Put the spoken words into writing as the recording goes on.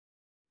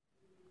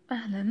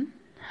أهلا.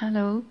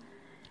 Hello.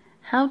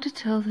 How to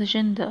tell the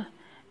gender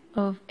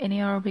of any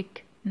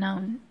Arabic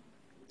noun.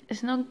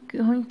 It's not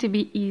going to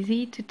be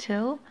easy to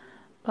tell,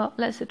 but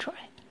let's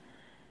try.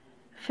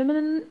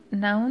 Feminine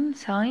noun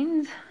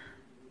signs.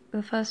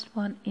 The first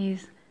one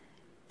is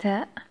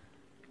ta,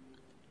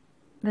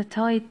 the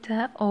tied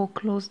ta or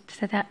closed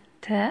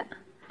ta.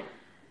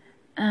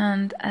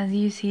 And as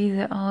you see,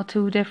 there are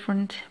two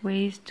different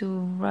ways to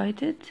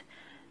write it,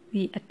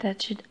 the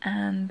attached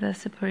and the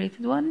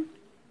separated one.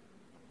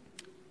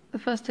 The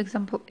first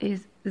example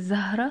is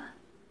زهرة,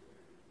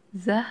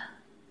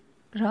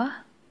 زهرة,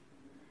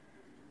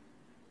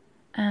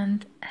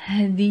 and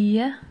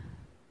هدية,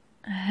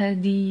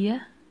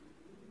 هدية.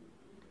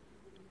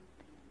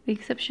 The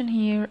exception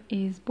here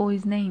is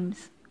boys'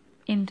 names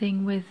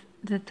ending with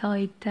the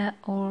tied ta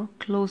or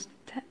closed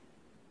ta.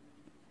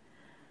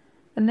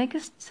 The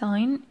next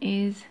sign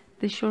is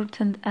the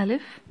shortened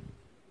alif.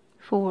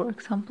 For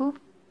example,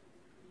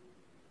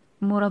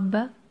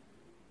 مربى,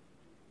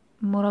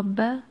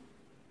 مربى.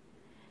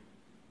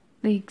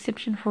 The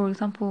exception, for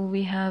example,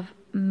 we have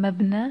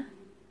مبنى,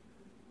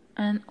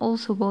 and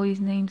also boys'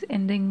 names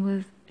ending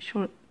with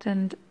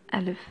shortened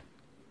alif.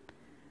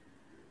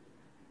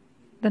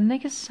 The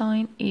next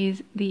sign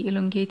is the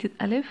elongated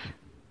alif,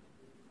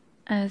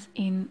 as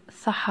in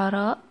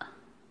صحراء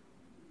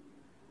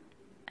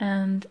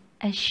and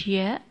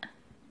أشياء.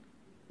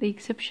 The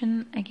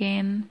exception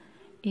again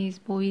is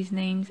boys'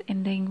 names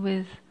ending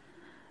with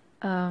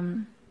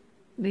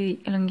the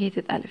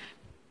elongated alif.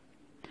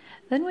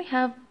 Then we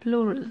have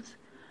plurals.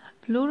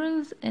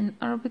 Plurals in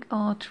Arabic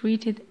are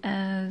treated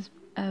as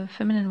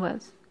feminine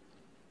words.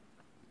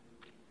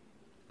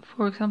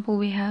 For example,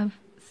 we have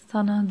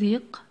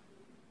صناديق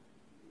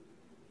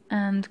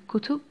and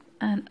كتاب,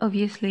 and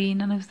obviously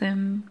none of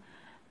them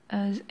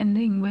is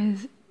ending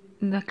with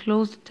the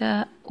closed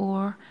ta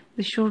or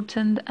the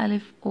shortened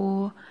alif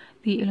or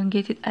the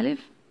elongated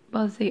alif,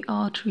 but they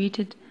are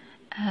treated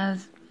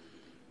as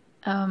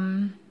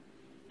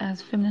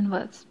feminine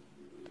words.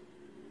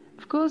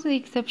 Of course, the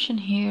exception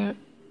here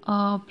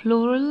are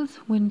plurals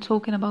when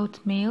talking about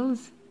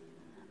males,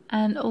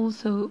 and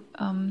also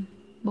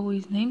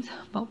boys' names,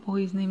 but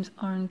boys' names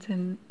aren't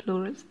in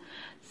plurals.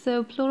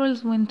 So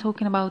plurals when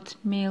talking about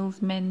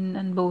males, men,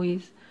 and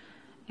boys,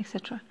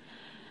 etc.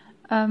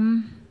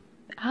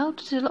 How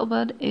to tell a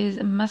word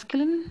is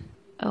masculine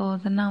or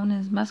the noun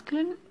is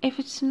masculine if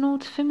it's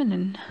not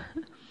feminine.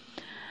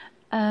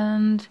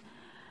 And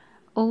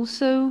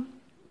also,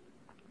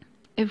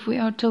 if we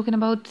are talking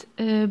about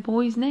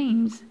boys'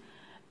 names,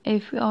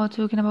 if we are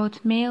talking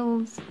about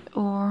males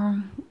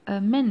or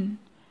men.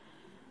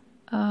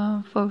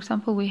 For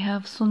example, we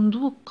have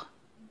صندوق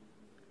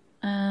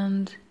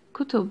and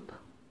كتاب.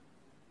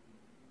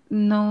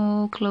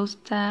 No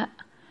closed ta,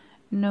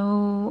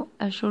 no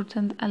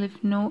shortened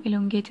alif, no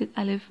elongated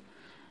alif.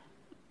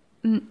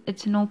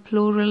 It's no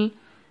plural,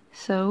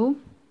 so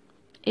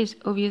it's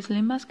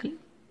obviously masculine.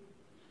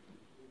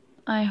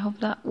 I hope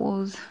that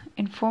was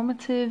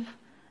informative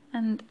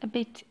and a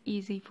bit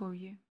easy for you.